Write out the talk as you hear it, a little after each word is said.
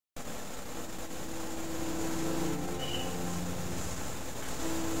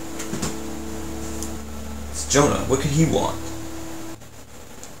Jonah, what could he want?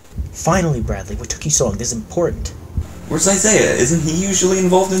 Finally, Bradley, what took you so long? This is important. Where's Isaiah? Isn't he usually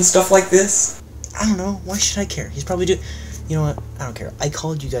involved in stuff like this? I don't know. Why should I care? He's probably You know what? I don't care. I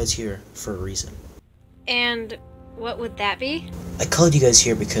called you guys here for a reason. And what would that be? I called you guys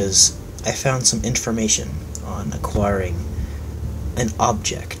here because I found some information on acquiring an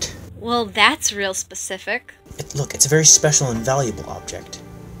object. Well, that's real specific. Look, it's a very special and valuable object.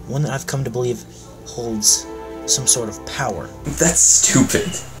 One that I've come to believe holds some sort of power. That's stupid.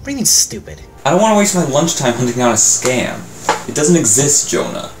 What do you mean, stupid? I don't want to waste my lunchtime hunting down a scam. It doesn't exist,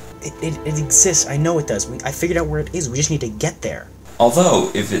 Jonah. It exists. I know it does. I figured out where it is. We just need to get there.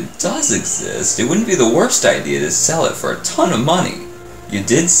 Although, if it does exist, it wouldn't be the worst idea to sell it for a ton of money. You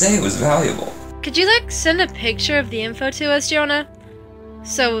did say it was valuable. Could you, send a picture of the info to us, Jonah?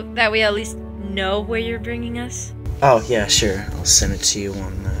 So that we at least know where you're bringing us? Oh, yeah, sure. I'll send it to you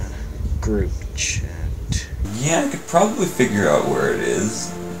on group chat. Yeah, I could probably figure out where it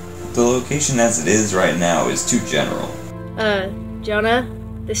is. The location as it is right now is too general. Jonah?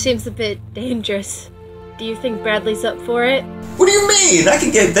 This seems a bit dangerous. Do you think Bradley's up for it? What do you mean? I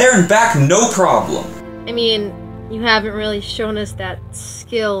can get there and back no problem. I mean, you haven't really shown us that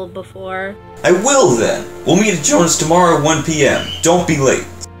skill before. I will then. We'll meet at Jonah's tomorrow at 1 p.m. Don't be late.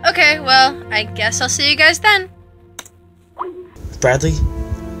 Okay, well, I guess I'll see you guys then. Bradley,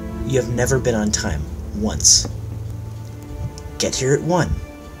 you have never been on time. Once. Get here at 1.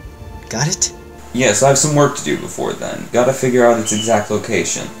 Got it? Yes, I have some work to do before then. Gotta figure out its exact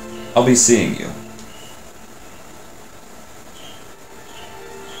location. I'll be seeing you.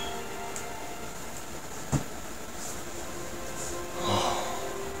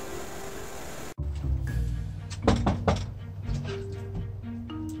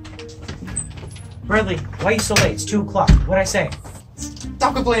 Bradley, why are you so late? It's 2 o'clock. What'd I say?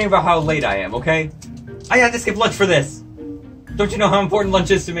 Stop complaining about how late I am, okay? I had to skip lunch for this. Don't you know how important lunch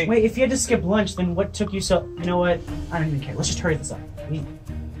is to me? Wait, if you had to skip lunch, then what took you so... You know what? I don't even care. Let's just hurry this up.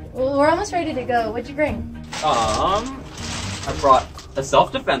 Well, we're almost ready to go. What'd you bring? I brought a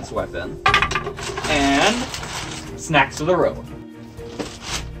self-defense weapon and snacks for the road.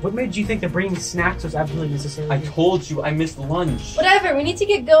 What made you think that bringing snacks was absolutely necessary? I told you I missed lunch. Whatever, we need to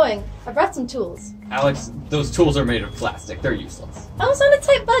get going. I brought some tools. Alex, those tools are made of plastic. They're useless. I was on a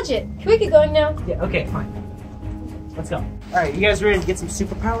tight budget. Can we get going now? Yeah, okay, fine. Let's go. Alright, you guys ready to get some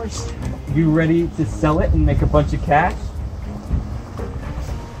superpowers? You ready to sell it and make a bunch of cash?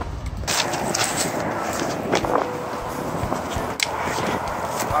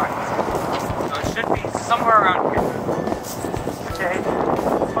 Alright, so it should be somewhere around here. Okay,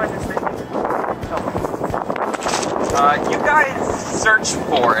 let's find this thing. You guys search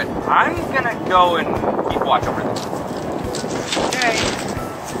for it. I'm gonna go and keep watch over this. Okay.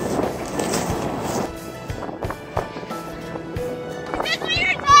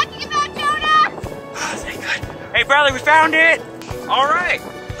 Hey Bradley, we found it! Alright,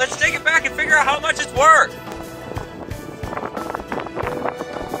 let's take it back and figure out how much it's worth!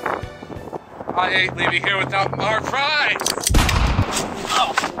 I ain't leaving here without our prize!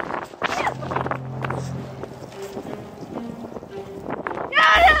 Oh.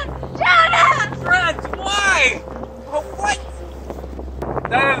 Jonah! Trent, why? Oh, what?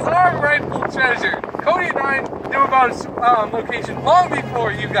 That is our rightful treasure! Cody and I knew about its location long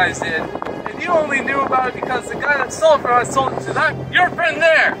before you guys did. You only knew about it because the guy that sold it for us sold it to your friend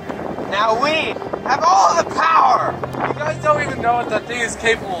there! Now we have all the power! You guys don't even know what that thing is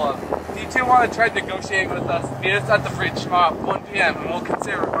capable of. Do you two want to try negotiating with us? Meet us at the bridge tomorrow at 1 p.m. and we'll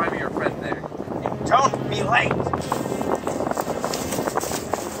consider reviving your friend there. Don't be late!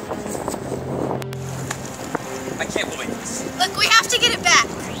 I can't believe this. Look, we have to get it back.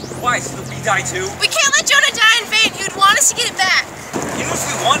 Why? So that we die too? We can't let Jonah die in vain. He would want us to get it back. Even if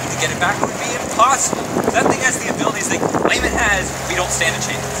we wanted to get it back, it would be impossible. If that thing has the abilities they claim it has, we don't stand a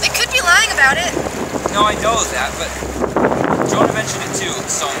chance. They could be lying about it. No, I know that, but Jonah mentioned it too,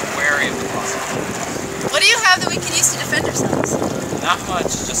 so I'm wary of the possibility. What do you have that we can use to defend ourselves? Not much,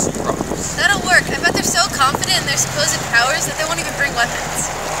 just some pros. That'll work. I bet they're so confident in their supposed powers that they won't even bring weapons.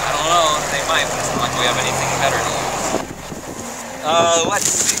 I don't know, they might, but it's not like we have anything better to use. Let's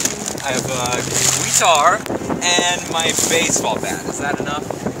see. I have a guitar and my baseball bat. Is that enough?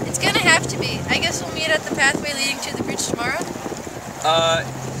 It's gonna have to be. I guess we'll meet at the pathway leading to the bridge tomorrow?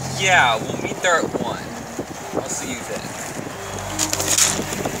 Yeah, we'll meet there at 1. I'll see you then.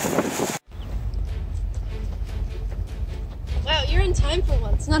 Wow, you're in time for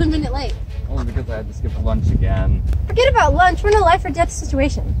once, not a minute late. Only because I had to skip lunch again. Forget about lunch, we're in a life or death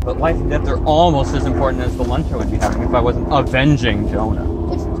situation. But life and death are almost as important as the lunch I would be having if I wasn't avenging Jonah.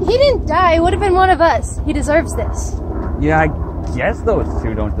 If He didn't die. It would have been one of us. He deserves this. Yeah, I guess those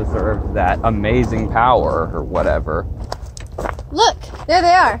two don't deserve that amazing power or whatever. Look, there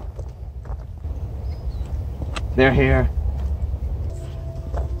they are. They're here.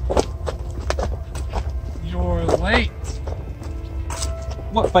 You're late.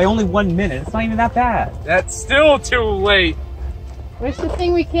 What, by only 1 minute? It's not even that bad. That's still too late. Where's the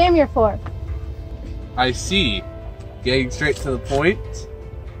thing we came here for? I see. Getting straight to the point.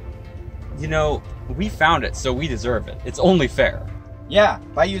 You know, we found it, so we deserve it. It's only fair. Yeah,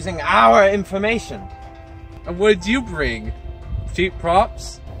 by using our information. And what did you bring? Cheap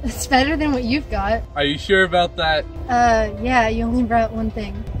props? It's better than what you've got. Are you sure about that? Yeah, you only brought one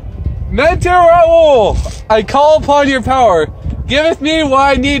thing. Mentor Raul! I call upon your power. Giveth me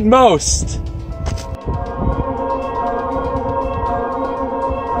what I need most.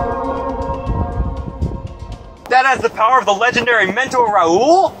 That has the power of the legendary Mentor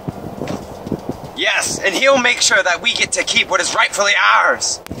Raul? Yes, and he'll make sure that we get to keep what is rightfully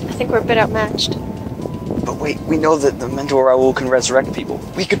ours. I think we're a bit outmatched. But wait, we know that the Mentor Raul can resurrect people.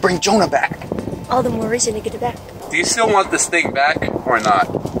 We could bring Jonah back. All the more reason to get it back. Do you still want this thing back or not?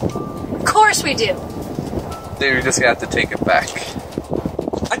 Of course we do. Then you're just gonna have to take it back.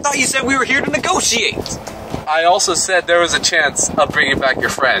 I thought you said we were here to negotiate. I also said there was a chance of bringing back your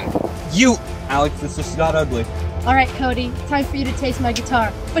friend. You, Alex, this just got ugly. All right, Cody, time for you to taste my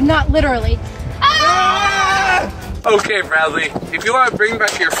guitar, but not literally. Okay, Bradley, if you want to bring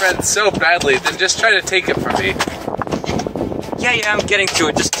back your friend so badly, then just try to take it from me. Yeah, I'm getting to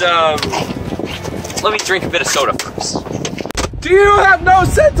it. Just, let me drink a bit of soda first. Do you have no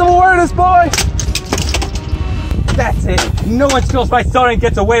sense of awareness, boy? That's it. No one spills my soda and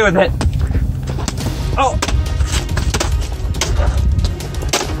gets away with it. Oh.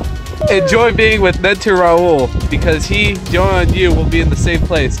 Enjoy being with Mentor Raul, because he, Jonah, and you will be in the same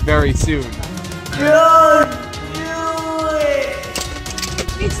place very soon.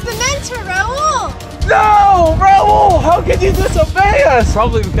 It's the Mentor, Raul! No! Raul! How can you disobey us?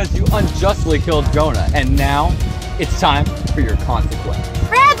 Probably because you unjustly killed Jonah, and now it's time for your consequence.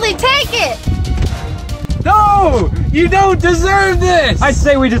 Bradley, take it! No! You don't deserve this! I'd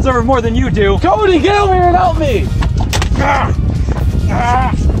say we deserve more than you do. Cody, get over here and help me!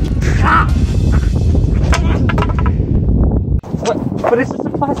 What? But it's just a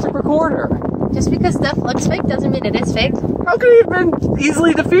plastic recorder. Just because stuff looks fake doesn't mean it is fake. How could you have been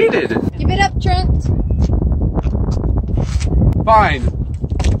easily defeated? Give it up, Trent. Fine.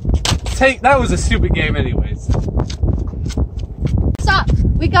 That was a stupid game anyways. Stop!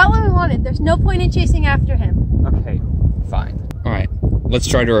 We got what we wanted. There's no point in chasing after him. Okay, fine. Alright, let's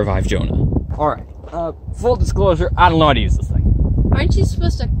try to revive Jonah. Alright, full disclosure, I don't know how to use this thing. Aren't you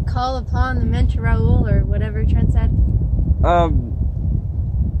supposed to call upon the Mentor Raul or whatever Trent said?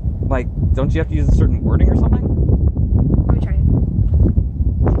 Like, don't you have to use a certain wording or something? Let me try it.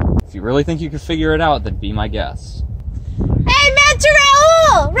 If you really think you can figure it out, then be my guest. Hey, Mentor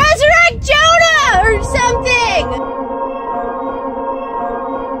Raul! Resurrect Jonah! Or something!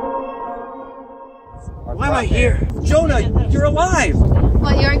 Why am I here? Jonah, you're alive!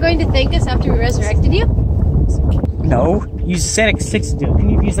 What, you aren't going to thank us after we resurrected you? No. Use Sonic 6 to do it. Can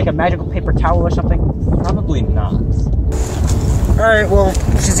you use like a magical paper towel or something? Probably not. Alright, well,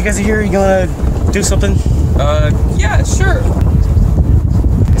 since you guys are here, you gonna do something? Yeah, sure.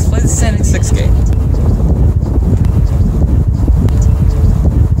 Let's play the Sonic 6 game.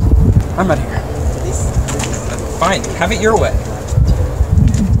 I'm out of here. Fine, have it your way.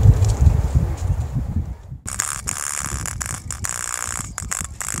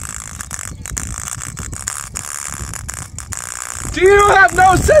 Do you have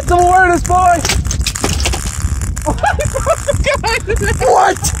no sense of awareness, boy?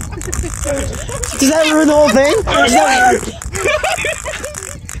 What? Does that ruin the whole thing?